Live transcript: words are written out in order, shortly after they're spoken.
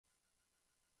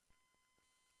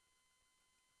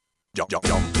Jump, jump,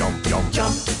 jump, jump, jump.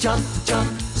 Jump, jump,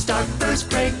 jump, start first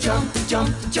grade. Jump,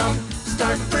 jump, jump,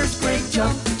 start first grade.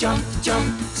 Jump, jump,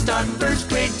 jump, start first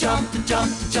grade. Jump, jump,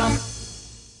 jump.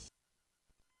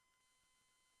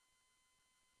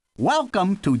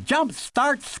 Welcome to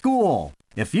Jumpstart School.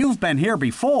 If you've been here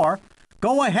before,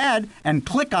 go ahead and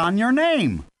click on your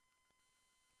name.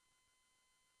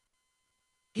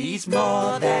 He's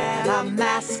more than a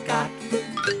mascot.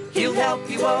 He'll help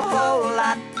you a whole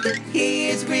lot. He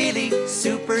is really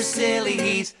super silly.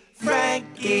 He's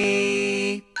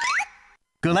Frankie.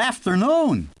 Good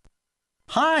afternoon.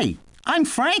 Hi, I'm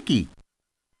Frankie.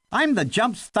 I'm the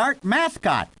Jumpstart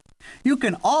mascot. You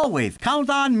can always count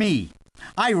on me.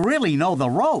 I really know the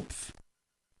ropes.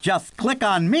 Just click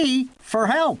on me for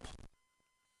help.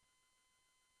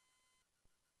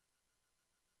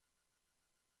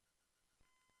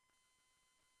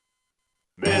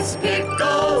 Miss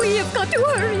Pickles! We've got to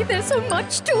hurry, there's so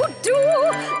much to do.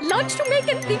 Lunch to make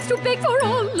and things to bake for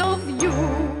all of you.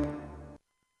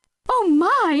 Oh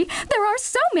my, there are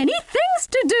so many things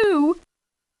to do.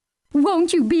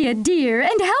 Won't you be a dear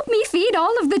and help me feed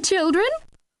all of the children?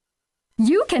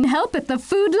 You can help at the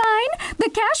food line, the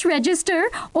cash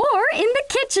register, or in the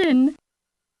kitchen.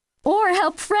 Or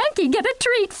help Frankie get a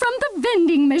treat from the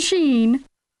vending machine.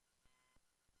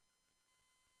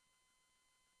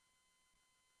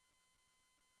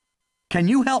 Can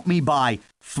you help me buy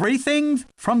 3 things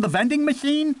from the vending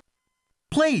machine?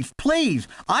 Please, please,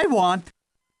 I want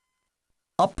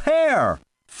a pair.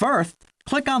 First,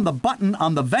 click on the button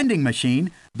on the vending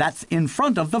machine that's in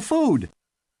front of the food.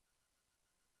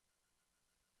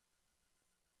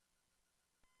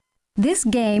 This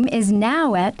game is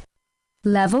now at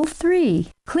Level 3.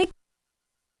 Click.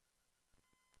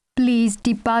 Please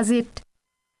deposit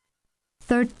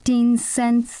 13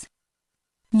 cents.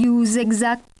 Use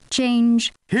exact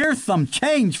change. Here's some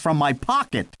change from my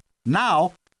pocket.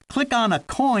 Now, click on a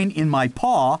coin in my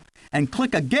paw and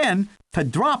click again to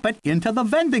drop it into the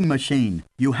vending machine.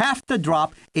 You have to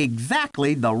drop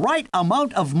exactly the right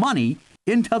amount of money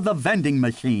into the vending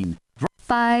machine.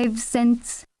 5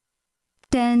 cents,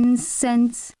 10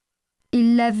 cents,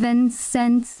 11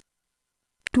 cents,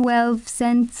 12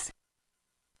 cents.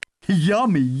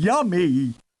 Yummy,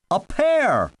 yummy! A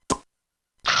pear!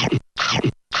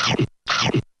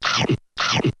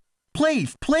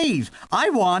 Please, please, I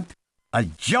want a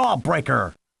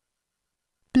jawbreaker.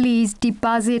 Please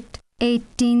deposit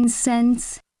 18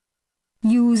 cents.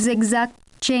 Use exact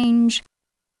change.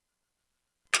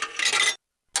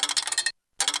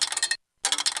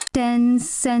 10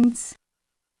 cents,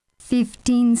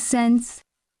 15 cents,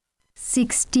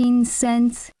 16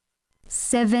 cents,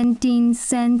 17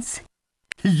 cents.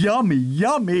 Yummy,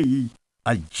 yummy!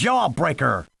 A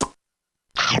jawbreaker.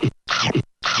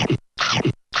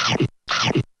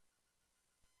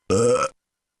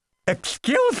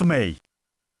 Excuse me.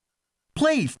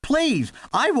 Please, please,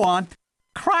 I want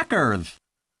crackers.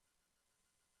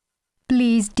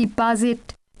 Please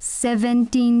deposit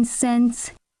 17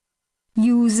 cents.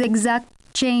 Use exact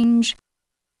change.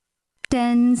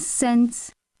 10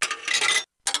 cents.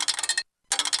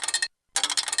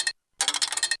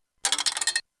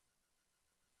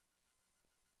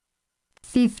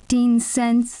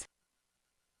 $15,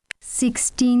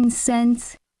 16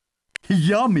 cents.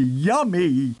 Yummy,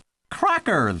 yummy!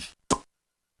 Crackers!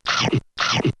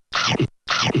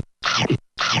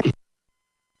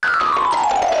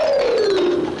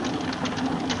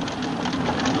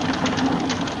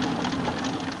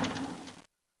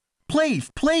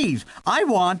 Please, please, I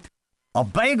want a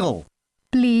bagel.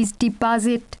 Please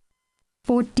deposit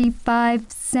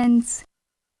 45 cents.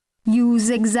 Use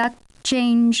exact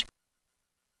change.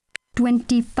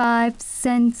 25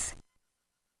 cents.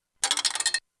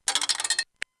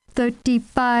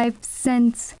 35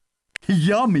 cents.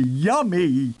 Yummy,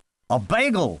 yummy! A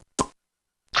bagel!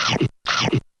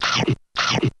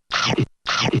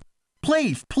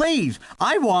 Please, please,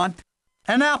 I want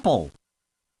an apple.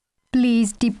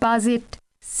 Please deposit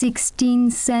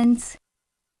 16 cents.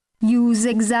 Use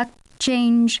exact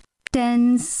change.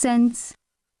 10 cents.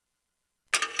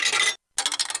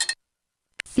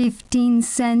 15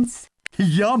 cents.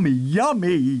 Yummy,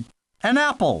 yummy! An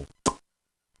apple.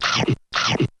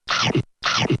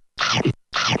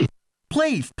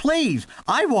 Please, please,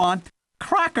 I want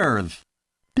crackers.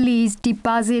 Please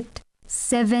deposit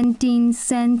 17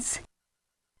 cents.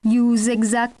 Use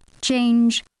exact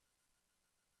change.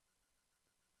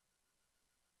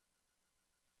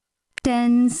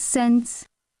 10 cents.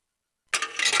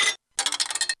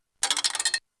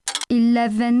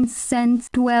 11 cents,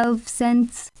 12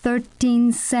 cents,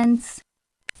 13 cents,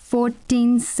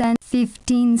 14 cents,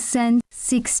 15 cents,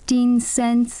 16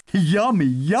 cents. Yummy,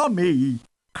 yummy!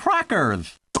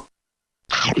 Crackers!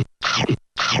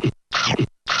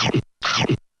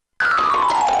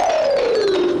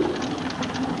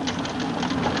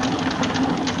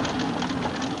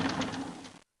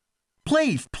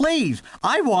 Please, please,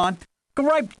 I want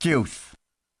grape juice.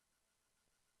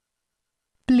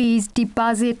 Please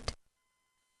deposit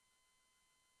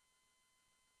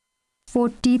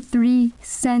 43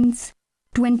 cents,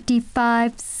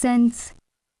 25 cents,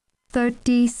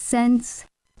 30 cents,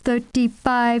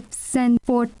 35 cents,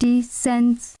 40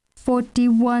 cents,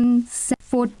 41 cents,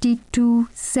 42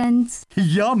 cents.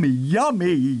 Yummy,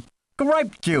 yummy!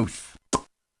 Grape juice.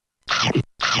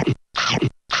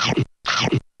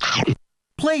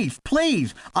 Please,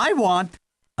 please, I want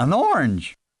an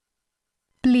orange.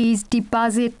 Please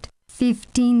deposit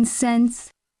 15 cents.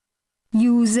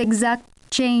 Use exact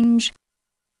change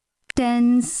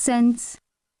 10 cents.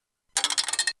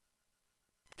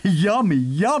 Yummy,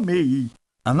 yummy!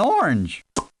 An orange.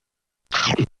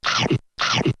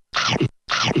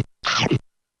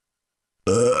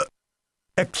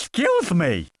 Excuse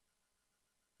me.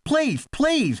 Please,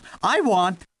 please, I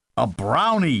want a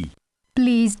brownie.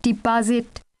 Please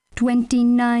deposit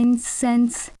 29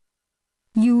 cents.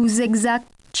 Use exact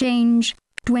change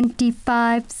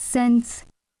 25 cents.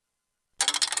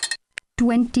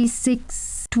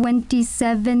 26,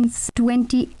 27,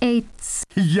 28.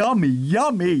 Yummy,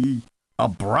 yummy! A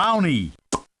brownie.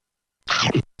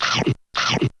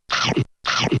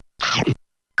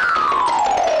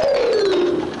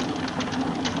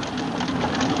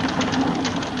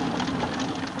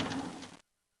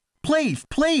 Please,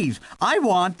 please, I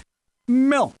want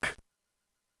milk.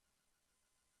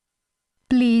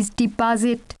 Please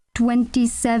deposit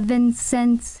 27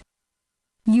 cents.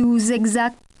 Use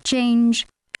exact change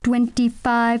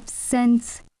 25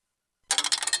 cents.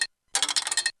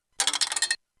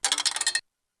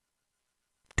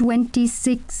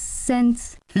 26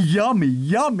 cents. Yummy,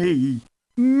 yummy!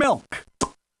 Milk.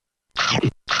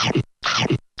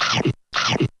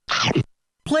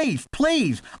 Please,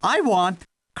 please, I want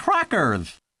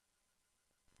crackers.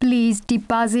 Please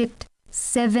deposit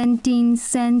 17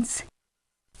 cents.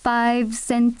 5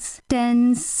 cents,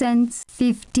 10 cents,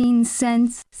 15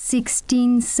 cents,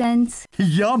 16 cents.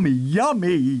 Yummy,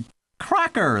 yummy!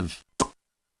 Crackers.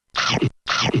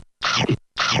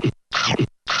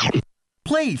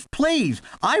 Please, please,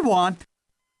 I want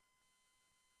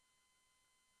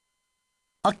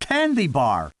a candy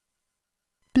bar.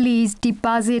 Please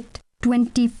deposit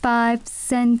 25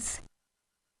 cents.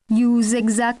 Use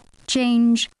exact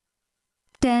change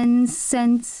 10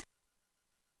 cents.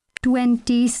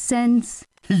 20 cents.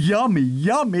 Yummy,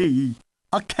 yummy!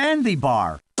 A candy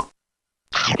bar.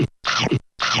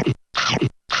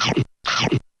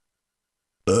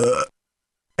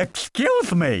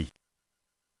 Excuse me.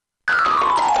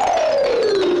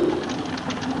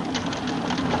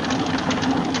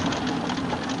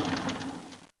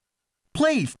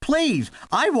 Please, please,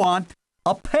 I want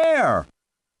a pear.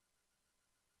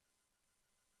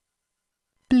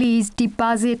 Please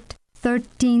deposit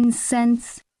 13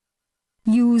 cents.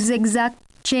 Use exact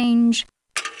change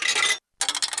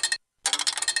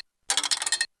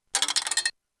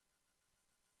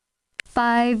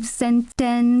 5 cents,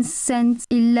 10 cents,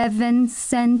 11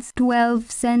 cents, 12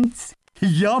 cents.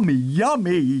 Yummy,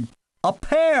 yummy! A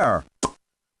pear.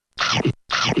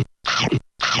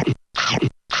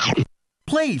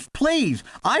 Please, please,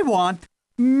 I want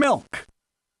milk.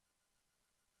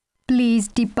 Please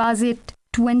deposit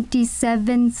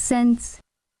 27 cents.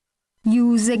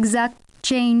 Use exact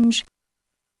change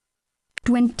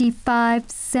 25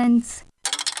 cents.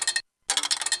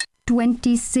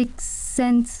 26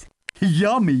 cents.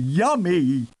 Yummy,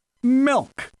 yummy!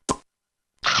 Milk.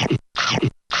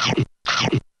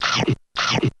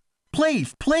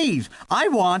 Please, please, I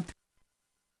want...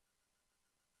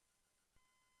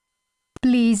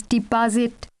 Please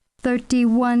deposit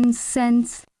 31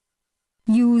 cents.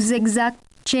 Use exact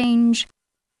change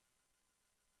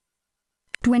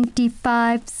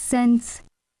 25 cents.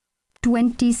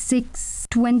 26,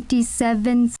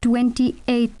 27,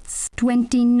 28,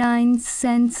 29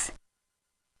 cents.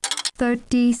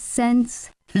 30 cents.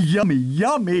 Yummy,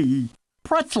 yummy!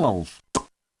 Pretzels.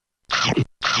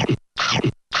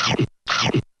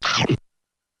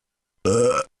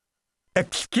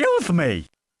 Excuse me.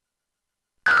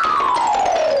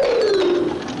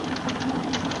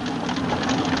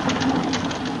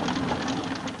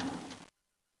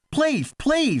 Please,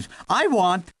 please, I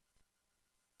want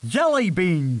jelly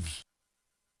beans.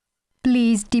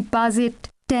 Please deposit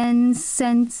 10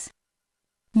 cents.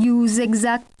 Use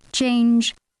exact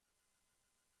change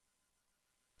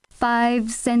 5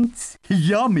 cents.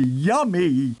 Yummy,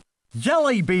 yummy!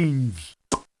 Jelly beans!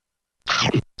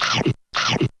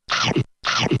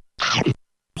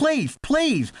 Please,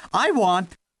 please, I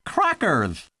want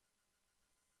crackers.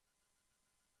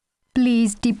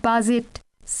 Please deposit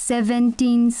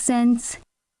 17 cents.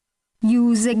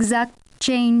 Use exact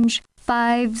change.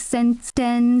 5 cents,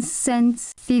 10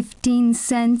 cents, 15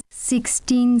 cents,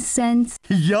 16 cents.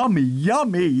 Yummy,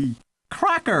 yummy!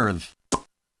 Crackers!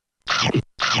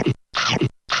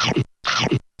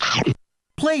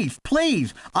 Please,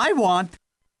 please, I want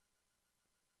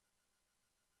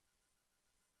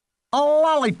a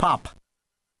lollipop.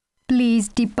 Please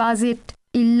deposit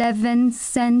 11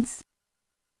 cents.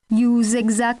 Use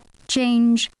exact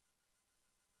change.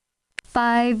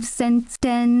 5 cents,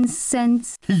 10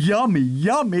 cents. Yummy,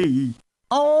 yummy!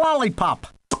 A lollipop.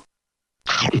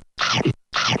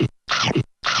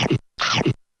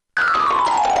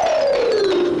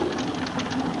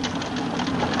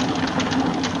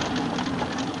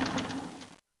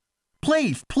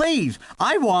 Please, please,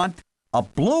 I want a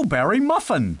blueberry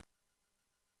muffin.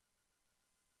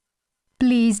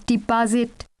 Please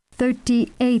deposit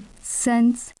 38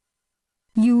 cents.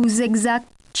 Use exact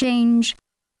change.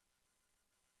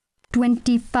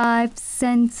 25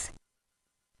 cents.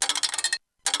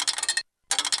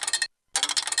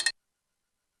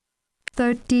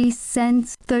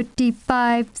 $30,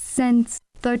 35 cents,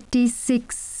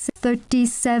 36,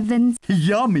 37.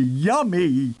 Yummy,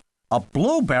 yummy! A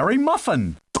blueberry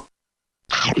muffin.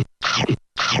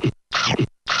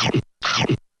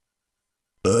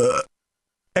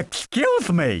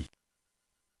 Excuse me.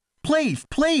 Please,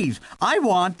 please, I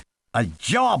want a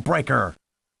jawbreaker.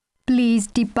 Please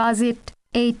deposit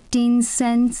 18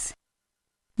 cents.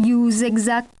 Use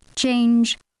exact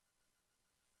change.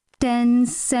 10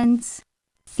 cents,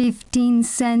 15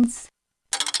 cents,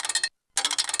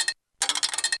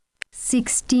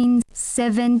 16,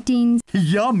 17.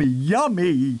 Yummy,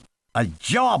 yummy! A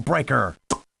jawbreaker.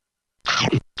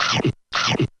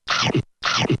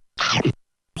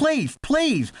 Please,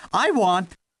 please, I want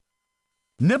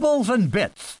nibbles and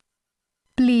bits.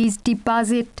 Please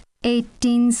deposit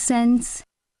 18 cents.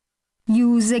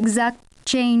 Use exact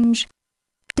change.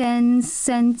 10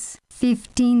 cents,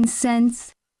 15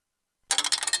 cents,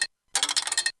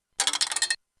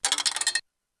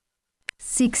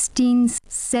 16,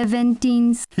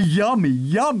 17. Yummy,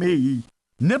 yummy!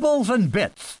 Nibbles and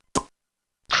bits.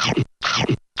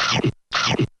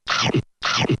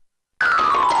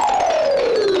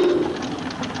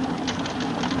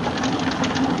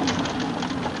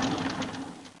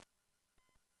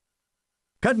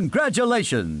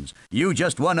 Congratulations! You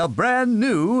just won a brand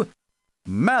new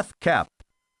math cap.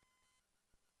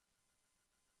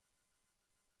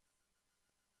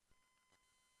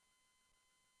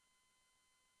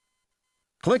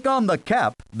 Click on the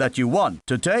cap that you want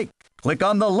to take. Click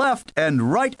on the left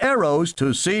and right arrows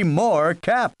to see more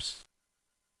caps.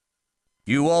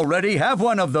 You already have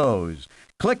one of those.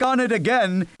 Click on it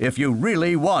again if you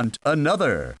really want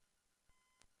another.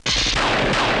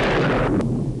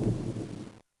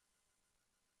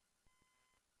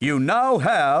 You now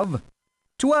have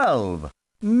 12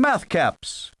 math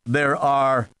caps. There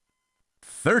are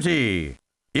 30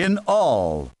 in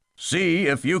all. See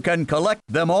if you can collect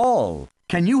them all.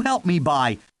 Can you help me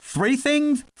buy 3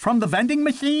 things from the vending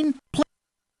machine?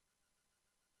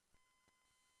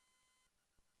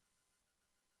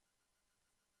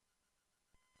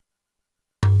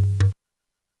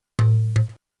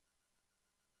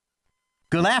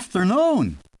 Good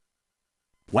afternoon.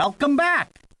 Welcome back.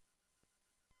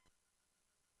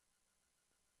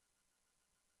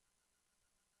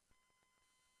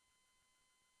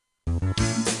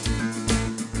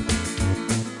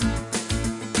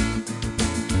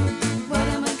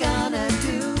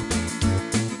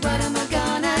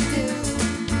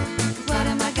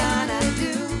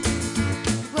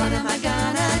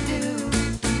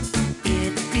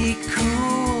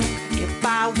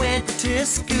 To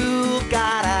school,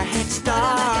 got a head start.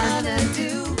 What am I gonna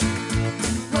do?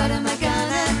 What am I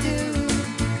gonna do?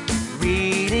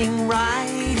 Reading,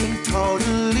 writing,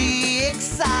 totally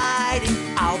exciting.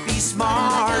 I'll be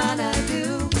smart. What am I gonna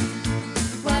do?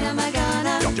 What am I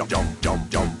gonna Jump, jump, jump,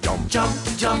 jump, jump,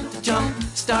 jump, jump, jump.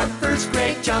 Start first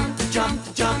grade, jump.